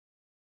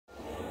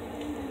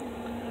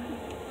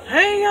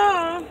Hey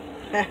y'all!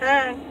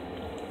 I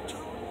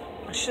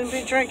shouldn't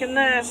be drinking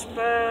this,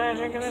 but I'm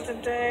drinking it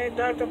today.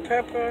 Dr.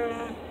 Pepper.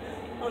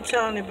 Don't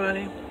tell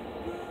anybody.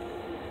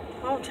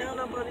 Don't tell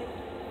nobody.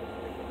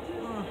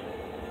 Oh.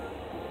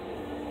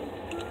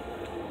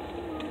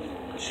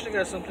 I should have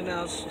got something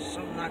else,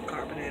 something not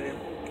carbonated.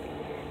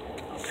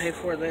 I'll pay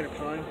for it later,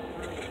 probably.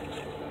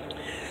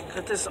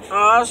 Got this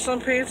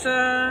awesome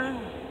pizza.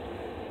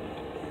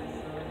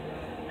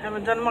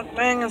 Haven't done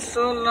mukbang in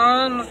so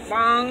long.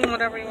 Mukbang,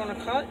 whatever you want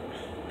to call it.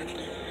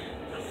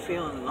 I'm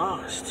feeling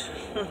lost.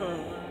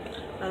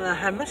 And I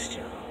have missed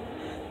you.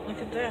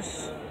 Look at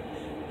this.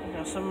 I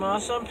got some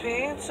awesome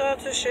pizza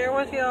to share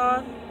with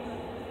y'all.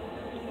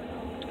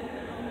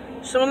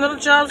 So my little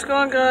job's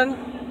going good.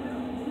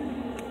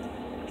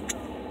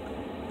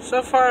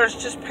 So far it's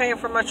just paying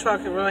for my truck.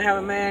 I really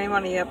haven't made any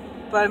money yet.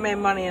 But I made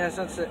money in a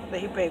sense that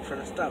he paid for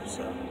the stuff,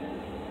 so.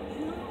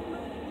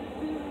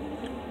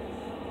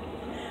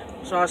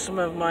 It's awesome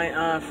of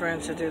my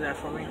friends to do that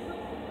for me.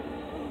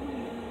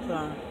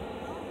 So,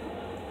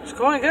 it's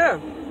going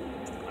good.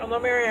 I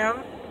love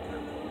Miriam.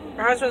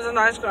 Her husband's a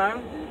nice guy.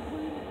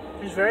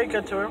 He's very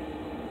good to her.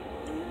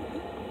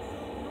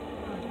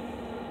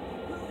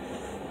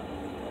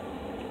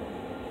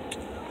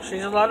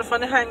 She's a lot of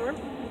fun to hang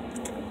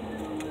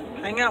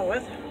out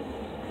with.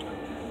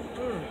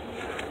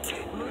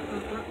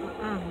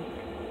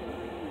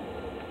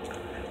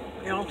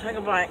 Y'all take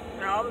a bite.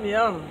 Yum,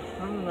 yum.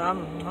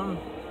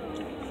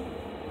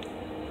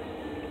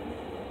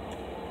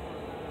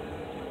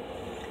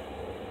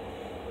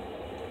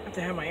 I have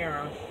to have my ear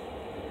on,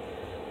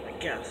 I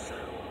guess.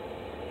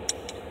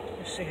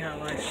 Let's see how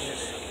nice it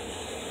is.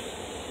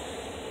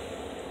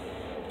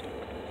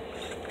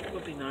 It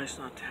would be nice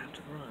not to have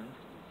to run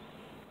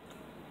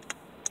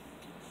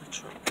the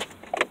truck.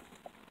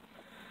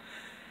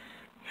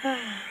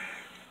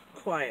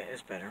 Quiet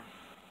is better.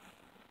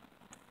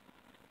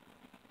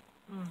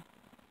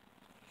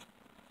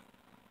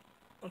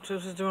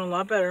 This is doing a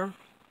lot better.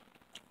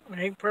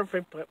 I ain't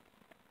perfect, but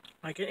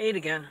I can eat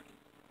again.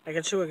 I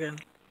can chew again.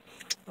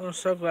 I'm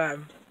so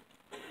glad.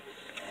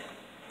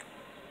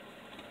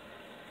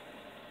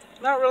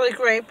 Not really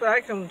great, but I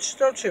can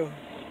still chew.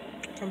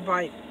 I can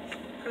bite. I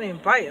can't even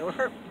bite. It'll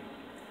hurt.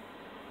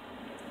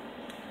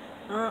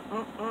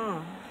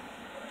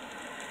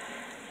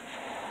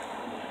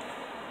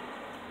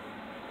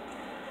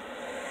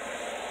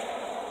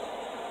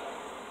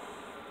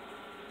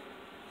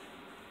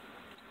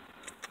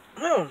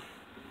 Oh.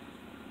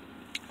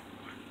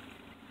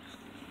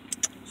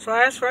 So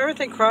I asked for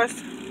everything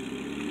crust.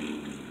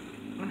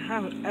 I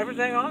have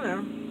everything on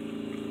there.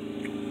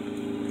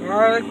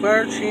 Garlic,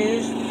 butter,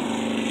 cheese.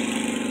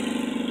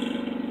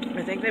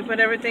 I think they put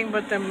everything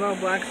but them little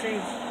black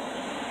seeds.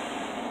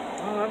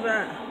 I love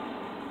that.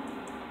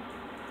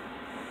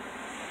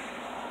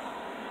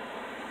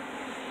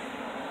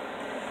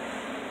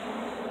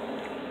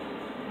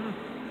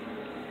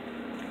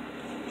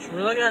 It's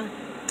really good.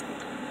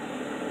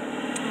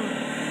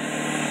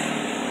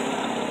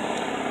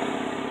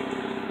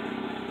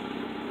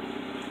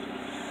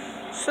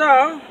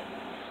 So,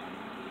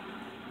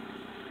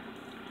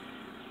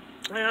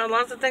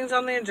 lots of things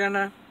on the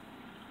agenda.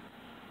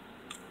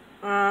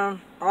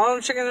 All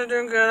the chickens are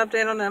doing good.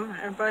 Update on them.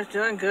 Everybody's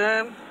doing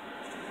good.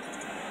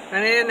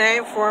 I need a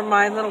name for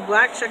my little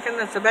black chicken.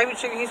 That's a baby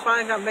chicken. He's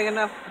finally got big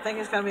enough. I think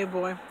he's gonna be a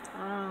boy.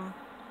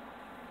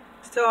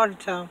 Still hard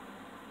to tell.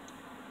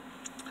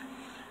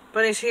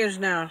 But he's huge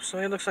now,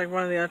 so he looks like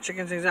one of the other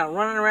chickens. He's out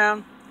running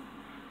around.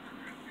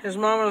 His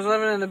mom was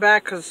living in the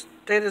back because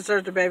they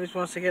desert their babies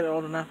once they get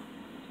old enough.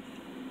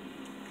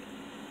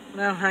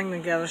 They'll hang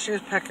together. She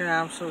was pecking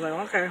at him, so I was like,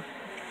 okay.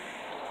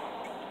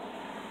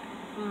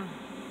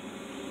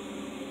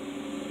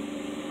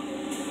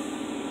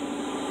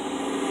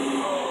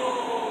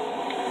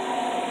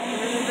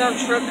 There's a dump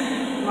truck.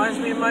 Reminds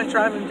me of my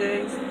driving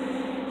days.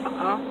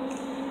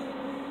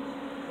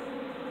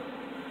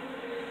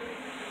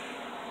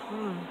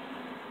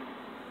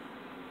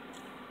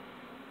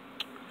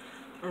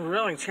 A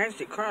really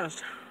tasty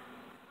crust.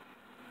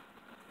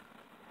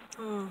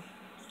 So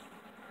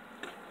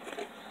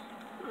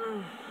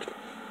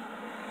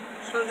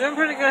I'm doing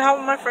pretty good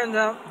helping my friends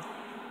out.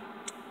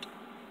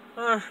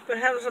 Been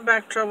having some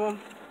back trouble.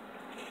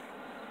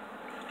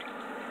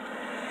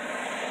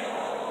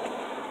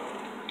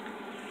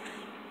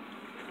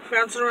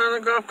 Bouncing around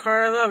the golf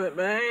cart, I love it,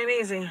 but it ain't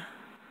easy.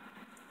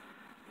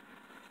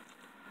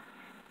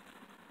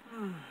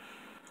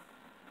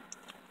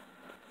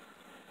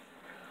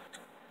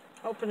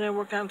 Hoping to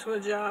work out to a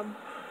job.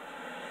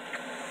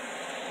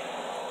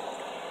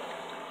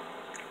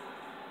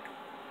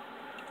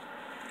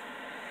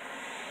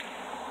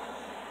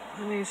 I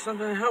need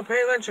something to help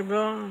pay electric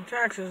bill and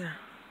taxes.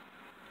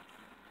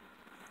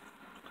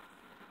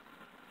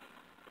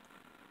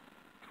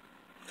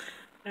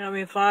 Got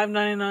me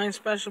 $5.99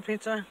 special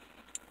pizza.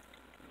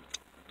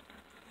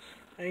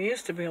 It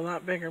used to be a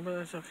lot bigger, but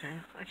that's okay.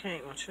 I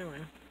can't eat much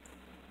anyway.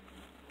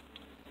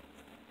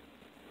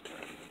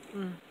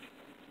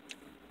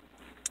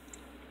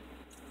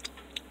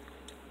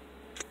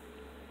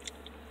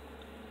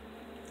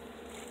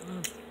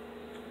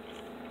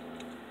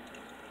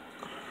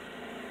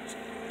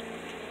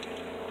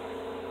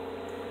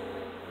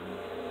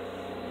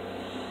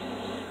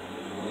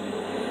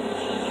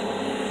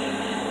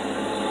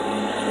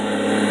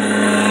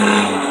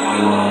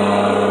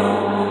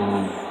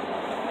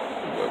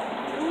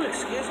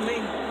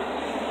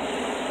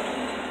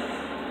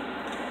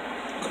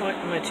 What?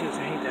 My tooth,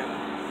 I hate that.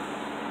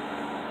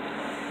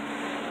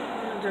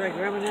 Did I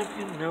grab a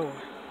napkin? No.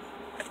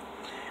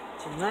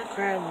 Did not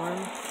grab one.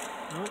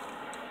 Nope.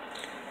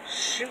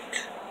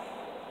 Shoot.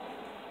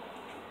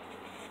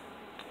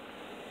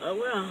 Oh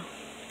well.